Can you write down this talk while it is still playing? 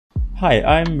Hi,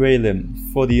 I'm Ray Lim.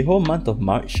 For the whole month of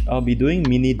March, I'll be doing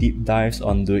mini deep dives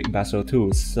on DUIK Bassel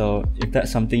tools, so if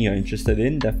that's something you're interested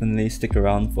in, definitely stick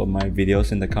around for my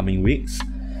videos in the coming weeks.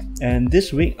 And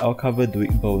this week, I'll cover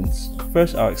DUIK Bones.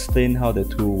 First, I'll explain how the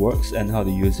tool works and how to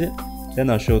use it.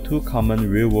 Then I'll show two common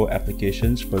real-world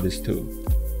applications for this tool.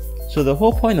 So the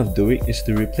whole point of DUIK is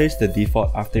to replace the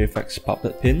default After Effects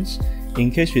puppet pins.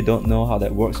 In case you don't know how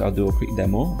that works, I'll do a quick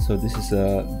demo. So this is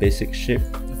a basic shape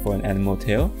for an animal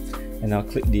tail. And I'll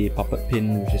click the puppet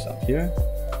pin which is up here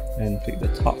and click the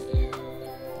top,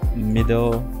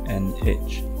 middle and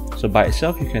edge. So by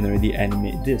itself you can already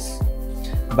animate this.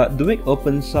 But DUIK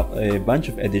opens up a bunch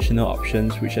of additional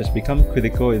options which has become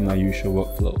critical in my usual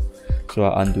workflow. So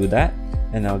I'll undo that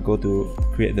and I'll go to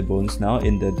create the bones now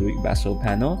in the DUIK Bassel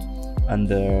panel.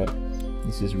 Under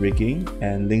this is rigging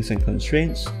and links and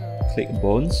constraints, click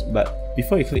bones. But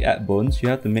before you click add bones, you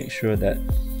have to make sure that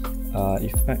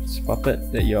effects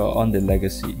puppet that you're on the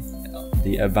legacy.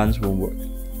 The advanced won't work,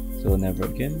 so never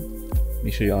again.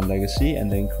 Make sure you're on legacy and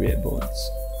then create bones.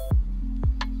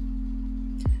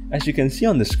 As you can see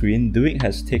on the screen, DUIK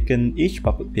has taken each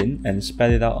puppet pin and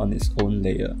spread it out on its own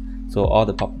layer. So all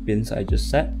the puppet pins I just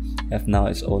set have now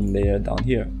its own layer down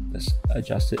here. Let's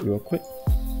adjust it real quick.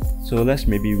 So let's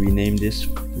maybe rename this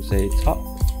to say top,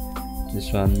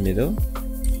 this one middle,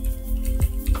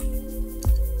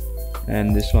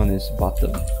 and this one is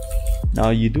bottom.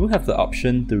 Now you do have the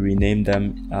option to rename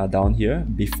them down here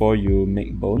before you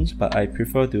make bones, but I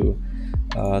prefer to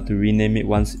rename it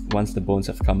once the bones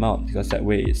have come out, because that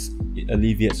way it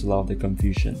alleviates a lot of the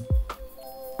confusion.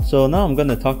 So now I'm going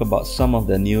to talk about some of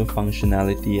the new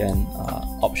functionality and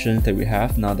options that we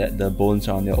have now that the bones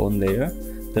are on their own layer.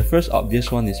 The first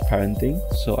obvious one is parenting,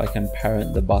 so I can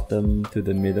parent the bottom to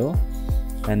the middle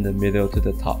and the middle to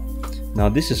the top. Now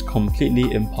this is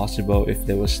completely impossible if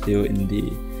they were still in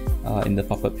the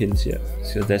puppet pins here.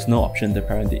 So there's no option to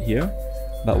parent it here.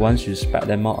 But once you spread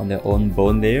them out on their own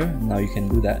bone layer, now you can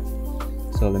do that.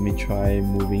 So let me try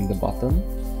moving the bottom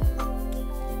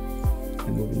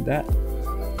and moving that.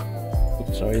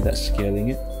 Oops, sorry, that's scaling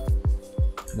it.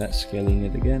 That's scaling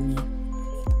it again.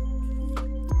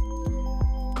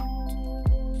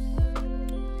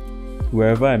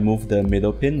 Wherever I move the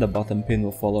middle pin, the bottom pin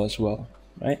will follow as well,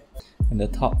 right? And the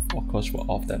top, of course, for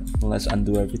all of them. Well, let's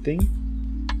undo everything.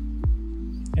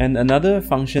 And another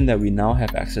function that we now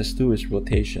have access to is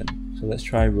rotation. So let's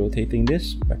try rotating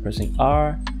this by pressing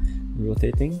R,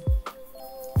 rotating.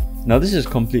 Now this is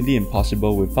completely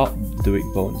impossible without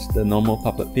DUIK Bones. The normal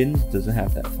puppet pin doesn't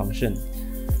have that function.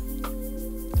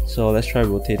 So let's try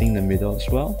rotating the middle as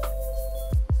well.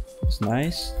 It's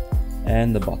nice.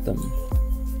 And the bottom.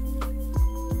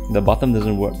 The bottom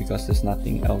doesn't work because there's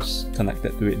nothing else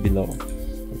connected to it below.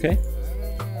 Okay?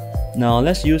 Now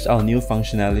let's use our new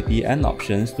functionality and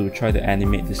options to try to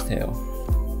animate this tail.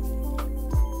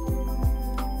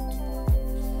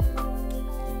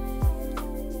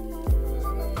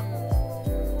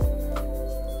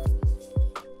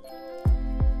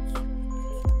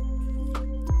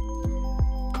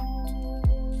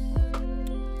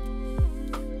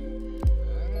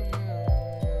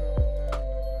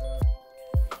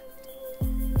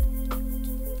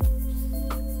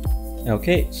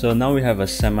 Okay, so now we have a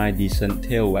semi-decent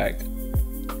tail wag.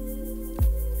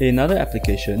 Another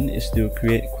application is to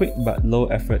create quick but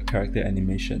low-effort character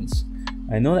animations.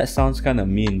 I know that sounds kind of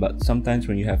mean, but sometimes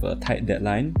when you have a tight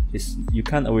deadline, you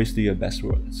can't always do your best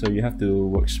work, so you have to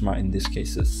work smart in these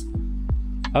cases.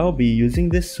 I'll be using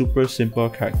this super simple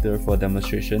character for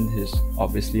demonstration. This is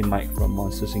obviously Mike from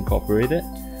Monsters Incorporated,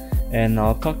 and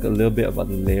I'll talk a little bit about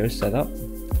the layer setup,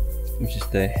 which is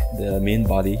the main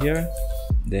body here.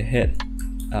 The head,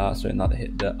 sorry, not the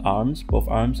head, the arms, both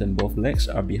arms and both legs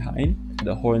are behind.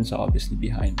 The horns are obviously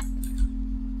behind.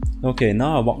 Okay,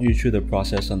 now I'll walk you through the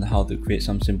process on how to create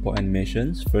some simple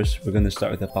animations. First, we're going to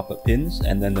start with the puppet pins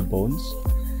and then the bones.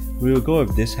 We will go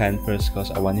with this hand first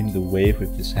because I want him to wave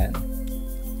with this hand.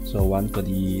 So one for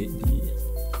the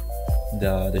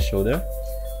shoulder,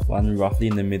 one roughly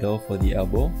in the middle for the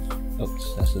elbow.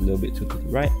 Oops, that's a little bit too to the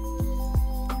right.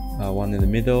 One in the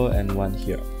middle and one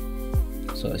here.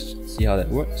 So let's see how that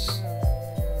works.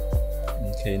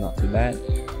 Okay, not too bad.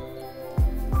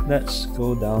 Let's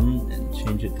go down and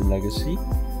change it to legacy.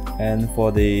 And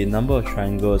for the number of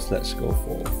triangles, let's go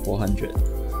for 400.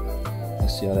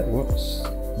 Let's see how that works.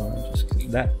 Just click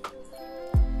that.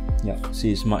 Yeah,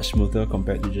 see, it's much smoother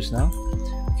compared to just now.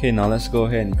 Okay, now let's go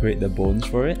ahead and create the bones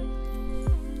for it.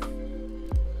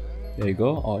 There you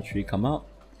go, all three come out.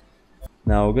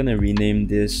 Now we're gonna rename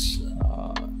this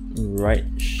right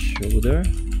shoulder,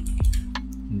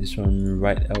 and this one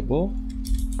right elbow.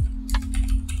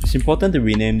 It's important to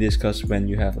rename this because when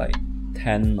you have like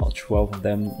 10 or 12 of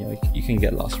them, you can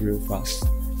get lost real fast.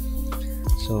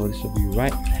 So this will be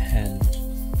right hand.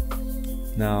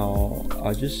 Now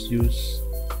I'll just use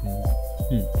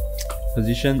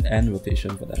position and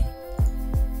rotation for them.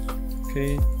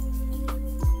 Okay,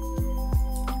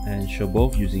 and show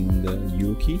both using the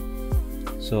U key.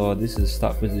 So this is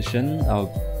start position.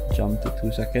 I'll jump to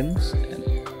 2 seconds and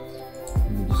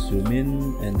just zoom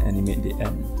in and animate the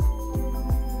end.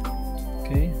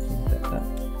 Okay, like that.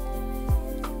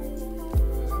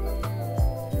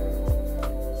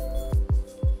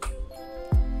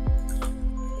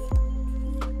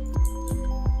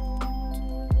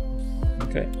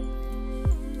 Okay.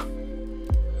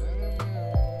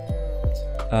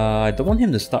 I don't want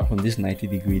him to start from this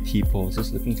 90-degree T pose.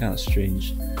 It's looking kind of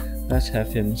strange. Let's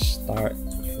have him start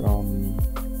from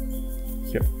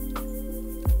here.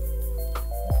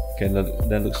 Okay,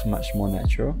 that looks much more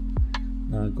natural.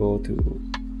 Now go to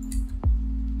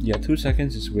 2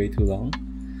 seconds is way too long.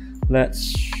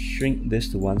 Let's shrink this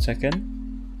to 1 second.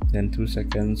 Then 2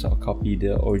 seconds. I'll copy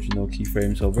the original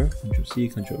keyframes over. Ctrl C,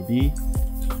 Ctrl V.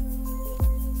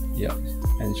 Yeah,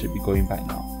 and it should be going back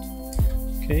now.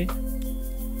 Okay.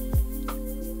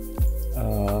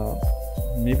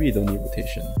 Maybe you don't need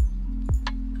rotation.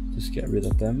 Just get rid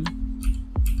of them.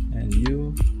 And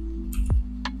you.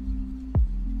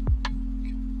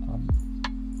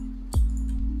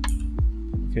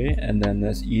 Okay, and then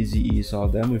let's easy ease all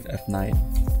of them with F9.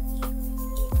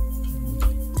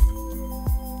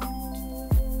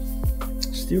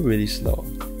 Still really slow.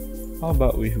 How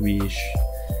about we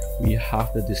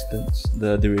half the distance,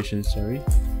 the duration, sorry.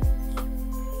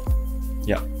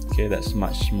 Yeah, okay, that's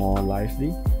much more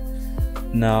lively.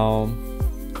 Now,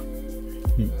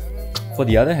 for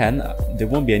the other hand, there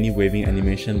won't be any waving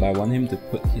animation, but I want him to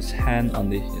put his hand on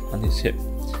his hip.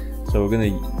 So we're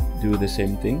gonna do the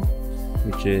same thing,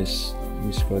 which is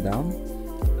we scroll down,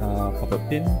 pop a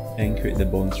pin, and create the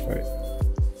bones for it.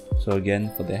 So again,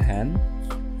 for the hand,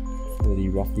 really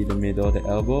roughly the middle, the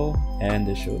elbow, and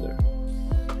the shoulder.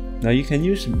 Now you can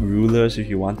use rulers if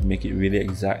you want to make it really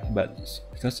exact, but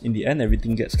because in the end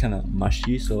everything gets kind of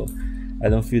mushy, so I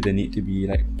don't feel the need to be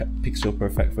like pixel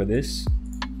perfect for this.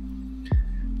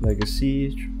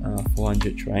 Legacy,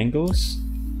 400 triangles.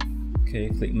 Okay,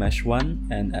 click mesh 1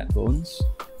 and add bones.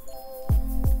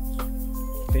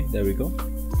 Okay, there we go.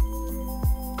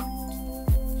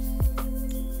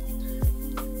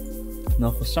 Now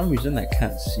for some reason I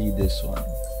can't see this one.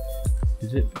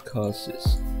 Is it because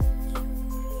it's...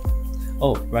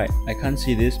 Oh, right, I can't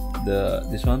see this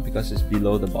one because it's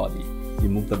below the body. You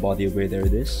move the body away, there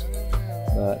it is.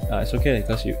 But it's okay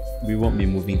because we won't be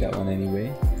moving that one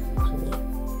anyway. So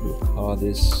we'll call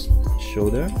this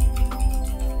shoulder.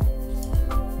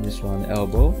 This one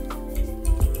elbow.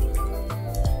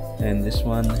 And this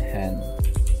one hand.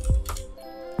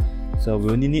 So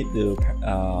we only need to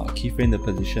keyframe the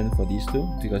position for these two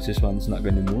because this one's not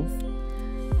going to move.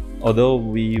 Although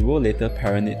we will later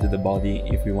parent it to the body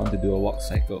if we want to do a walk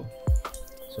cycle.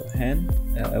 So hand,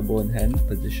 elbow and hand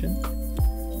position.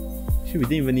 Actually, we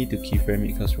didn't even need to keyframe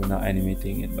it because we're not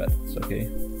animating it, but it's okay.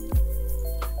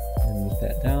 And move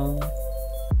that down.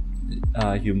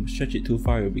 If you stretch it too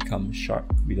far, it will become sharp.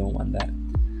 We don't want that.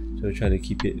 So we'll try to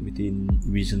keep it within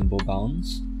reasonable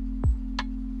bounds.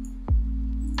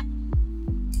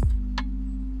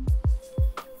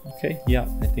 Okay, yeah,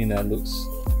 I think that looks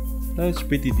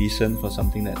pretty decent for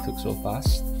something that took so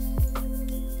fast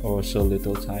or so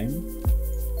little time.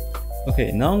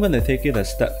 Okay, now I'm gonna take it a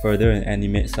step further and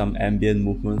animate some ambient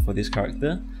movement for this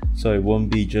character, so it won't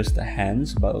be just the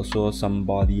hands but also some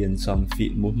body and some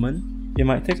feet movement. It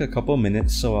might take a couple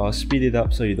minutes, so I'll speed it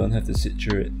up so you don't have to sit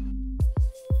through it.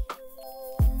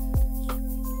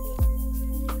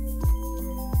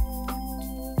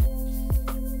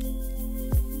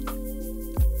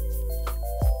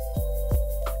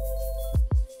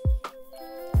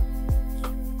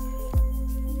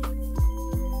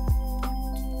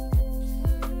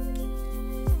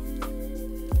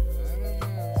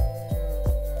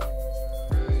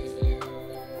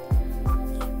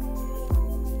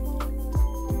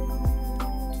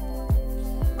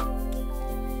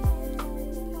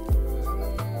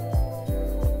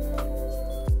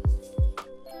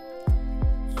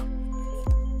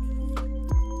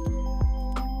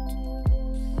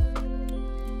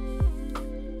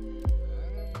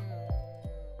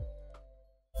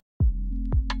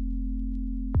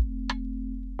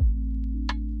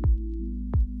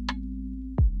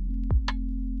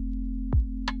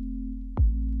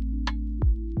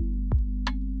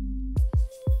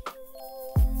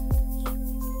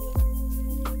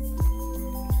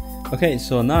 Okay,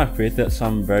 so now I've created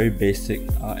some very basic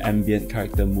ambient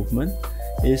character movement.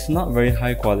 It's not very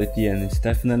high quality and it's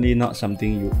definitely not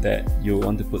something that you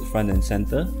want to put front and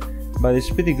center, but it's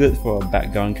pretty good for a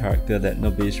background character that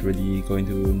nobody's really going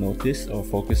to notice or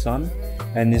focus on,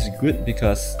 and it's good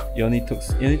because it only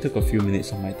took a few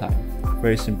minutes of my time.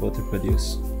 Very simple to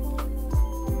produce.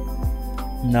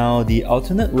 Now, the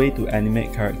alternate way to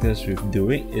animate characters with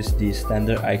DUIK is the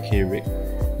standard IK rig.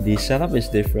 The setup is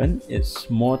different, it's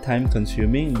more time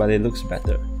consuming, but it looks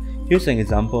better. Here's an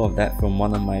example of that from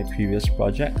one of my previous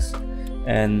projects,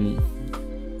 and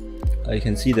you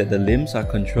can see that the limbs are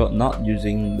controlled not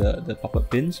using the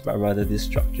puppet pins, but rather these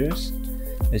structures.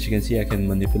 As you can see, I can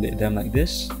manipulate them like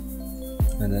this,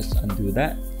 and let's undo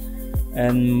that.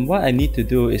 And what I need to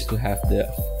do is to have the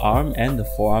arm and the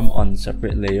forearm on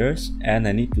separate layers, and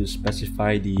I need to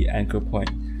specify the anchor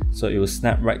point so it will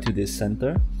snap right to this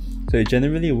center. So it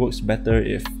generally works better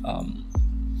if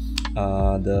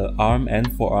the arm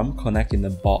and forearm connect in a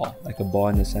ball, like a ball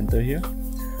in the center here.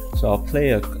 So I'll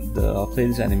play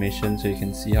this animation so you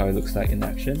can see how it looks like in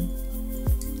action.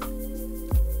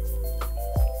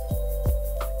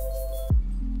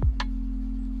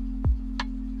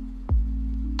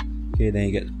 Okay, then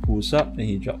he pulls up, then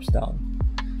he drops down.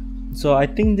 So I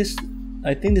think this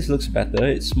looks better.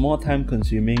 It's more time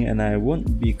consuming, and I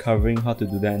won't be covering how to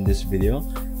do that in this video.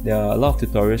 There are a lot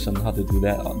of tutorials on how to do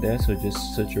that out there, so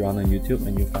just search around on YouTube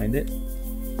and you'll find it.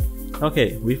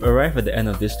 Okay, we've arrived at the end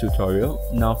of this tutorial.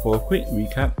 Now for a quick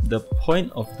recap, the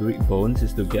point of DUIK Bones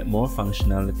is to get more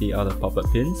functionality out of puppet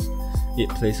pins. It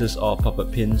places all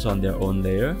puppet pins on their own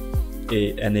layer.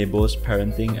 It enables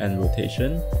parenting and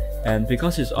rotation. And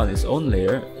because it's on its own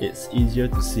layer, it's easier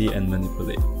to see and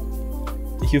manipulate.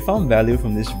 If you found value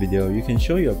from this video, you can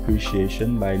show your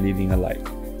appreciation by leaving a like.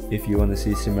 If you want to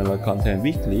see similar content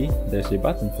weekly, there's a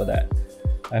button for that.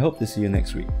 I hope to see you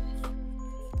next week.